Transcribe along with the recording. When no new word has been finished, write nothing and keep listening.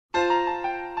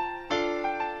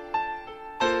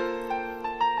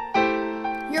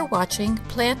watching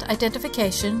Plant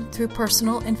Identification Through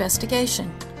Personal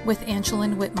Investigation with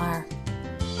Angelin Whitmire.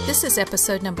 This is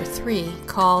episode number 3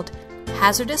 called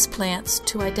Hazardous Plants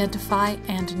to Identify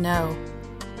and Know.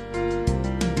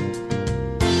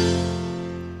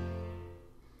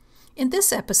 In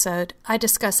this episode, I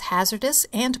discuss hazardous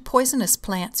and poisonous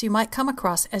plants you might come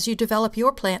across as you develop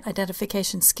your plant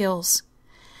identification skills.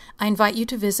 I invite you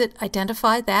to visit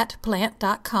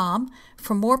identifythatplant.com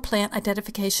for more plant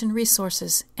identification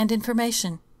resources and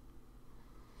information.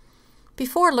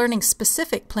 Before learning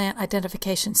specific plant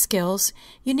identification skills,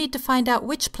 you need to find out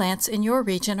which plants in your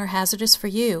region are hazardous for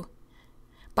you.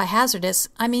 By hazardous,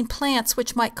 I mean plants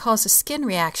which might cause a skin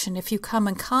reaction if you come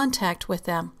in contact with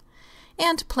them,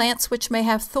 and plants which may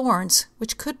have thorns,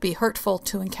 which could be hurtful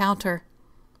to encounter.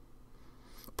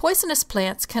 Poisonous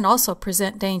plants can also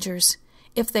present dangers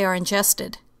if they are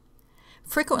ingested.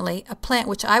 Frequently, a plant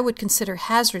which I would consider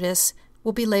hazardous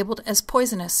will be labeled as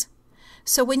poisonous.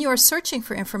 So when you are searching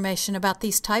for information about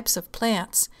these types of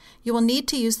plants, you will need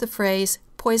to use the phrase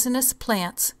poisonous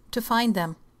plants to find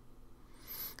them.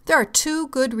 There are 2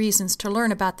 good reasons to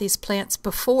learn about these plants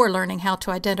before learning how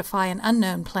to identify an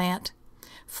unknown plant.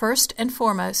 First and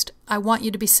foremost, I want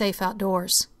you to be safe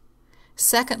outdoors.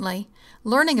 Secondly,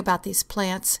 learning about these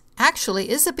plants actually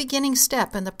is a beginning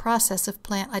step in the process of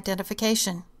plant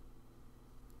identification.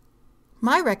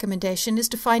 My recommendation is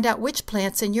to find out which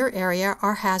plants in your area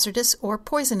are hazardous or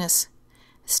poisonous.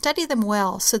 Study them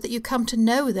well so that you come to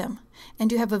know them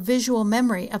and you have a visual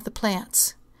memory of the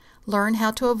plants. Learn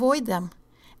how to avoid them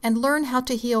and learn how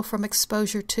to heal from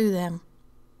exposure to them.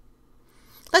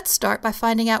 Let's start by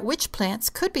finding out which plants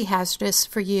could be hazardous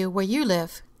for you where you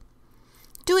live.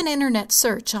 Do an internet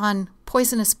search on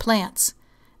poisonous plants,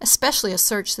 especially a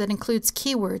search that includes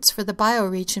keywords for the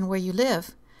bioregion where you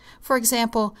live. For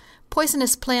example,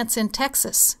 poisonous plants in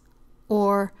Texas,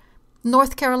 or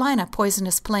North Carolina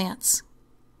poisonous plants.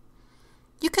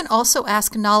 You can also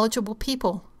ask knowledgeable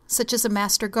people, such as a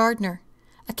master gardener,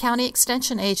 a county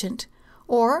extension agent,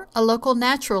 or a local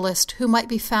naturalist who might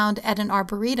be found at an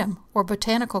arboretum or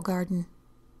botanical garden.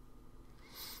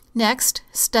 Next,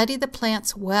 study the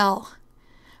plants well.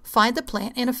 Find the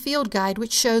plant in a field guide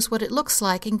which shows what it looks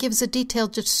like and gives a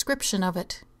detailed description of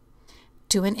it.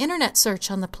 Do an internet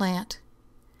search on the plant.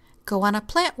 Go on a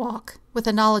plant walk with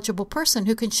a knowledgeable person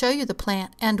who can show you the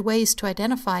plant and ways to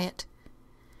identify it.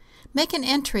 Make an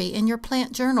entry in your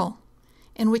plant journal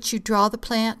in which you draw the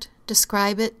plant,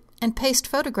 describe it, and paste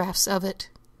photographs of it.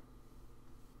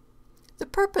 The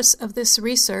purpose of this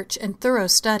research and thorough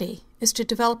study is to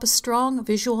develop a strong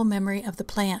visual memory of the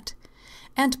plant,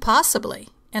 and possibly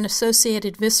an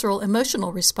associated visceral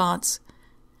emotional response.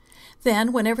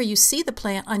 Then, whenever you see the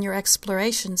plant on your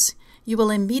explorations, you will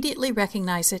immediately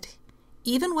recognize it,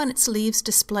 even when its leaves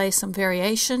display some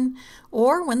variation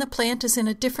or when the plant is in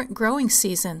a different growing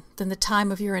season than the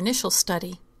time of your initial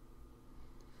study.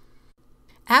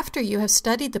 After you have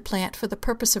studied the plant for the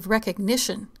purpose of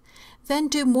recognition, then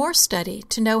do more study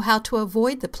to know how to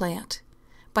avoid the plant,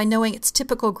 by knowing its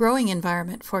typical growing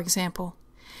environment, for example,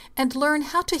 and learn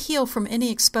how to heal from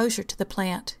any exposure to the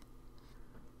plant.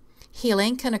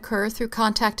 Healing can occur through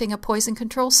contacting a poison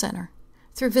control center,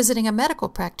 through visiting a medical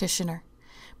practitioner,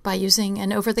 by using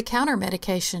an over-the-counter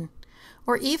medication,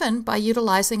 or even by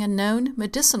utilizing a known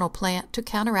medicinal plant to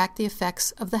counteract the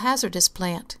effects of the hazardous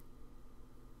plant.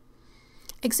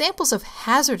 Examples of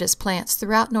hazardous plants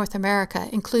throughout North America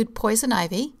include poison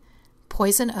ivy,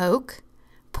 poison oak,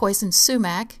 poison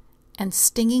sumac, and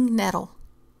stinging nettle.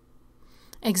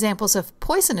 Examples of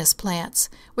poisonous plants,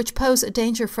 which pose a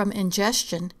danger from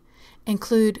ingestion,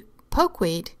 include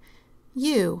pokeweed,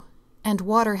 yew, and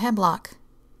water hemlock.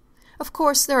 Of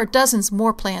course, there are dozens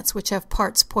more plants which have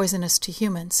parts poisonous to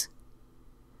humans.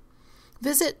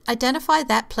 Visit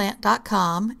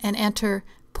identifythatplant.com and enter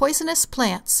poisonous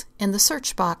plants in the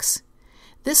search box.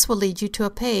 This will lead you to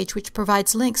a page which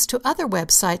provides links to other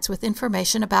websites with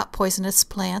information about poisonous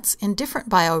plants in different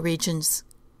bioregions.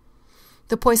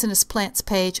 The Poisonous Plants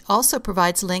page also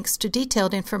provides links to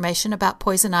detailed information about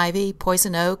poison ivy,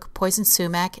 poison oak, poison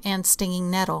sumac, and stinging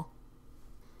nettle.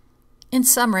 In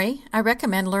summary, I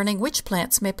recommend learning which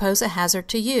plants may pose a hazard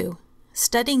to you,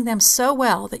 studying them so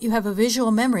well that you have a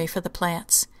visual memory for the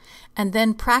plants, and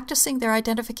then practicing their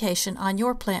identification on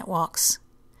your plant walks.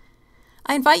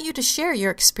 I invite you to share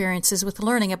your experiences with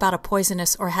learning about a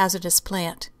poisonous or hazardous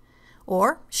plant,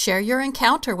 or share your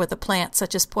encounter with a plant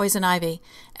such as poison ivy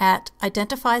at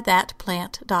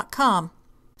identifythatplant.com.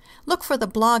 Look for the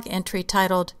blog entry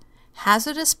titled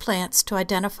Hazardous Plants to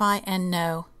Identify and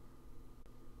Know.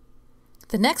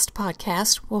 The next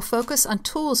podcast will focus on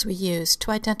tools we use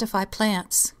to identify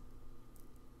plants.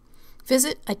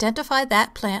 Visit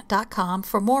identifythatplant.com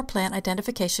for more plant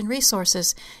identification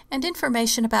resources and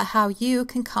information about how you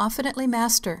can confidently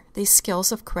master these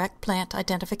skills of correct plant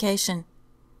identification.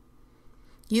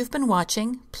 You've been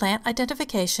watching Plant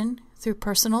Identification Through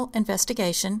Personal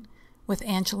Investigation with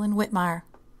Angeline Whitmire.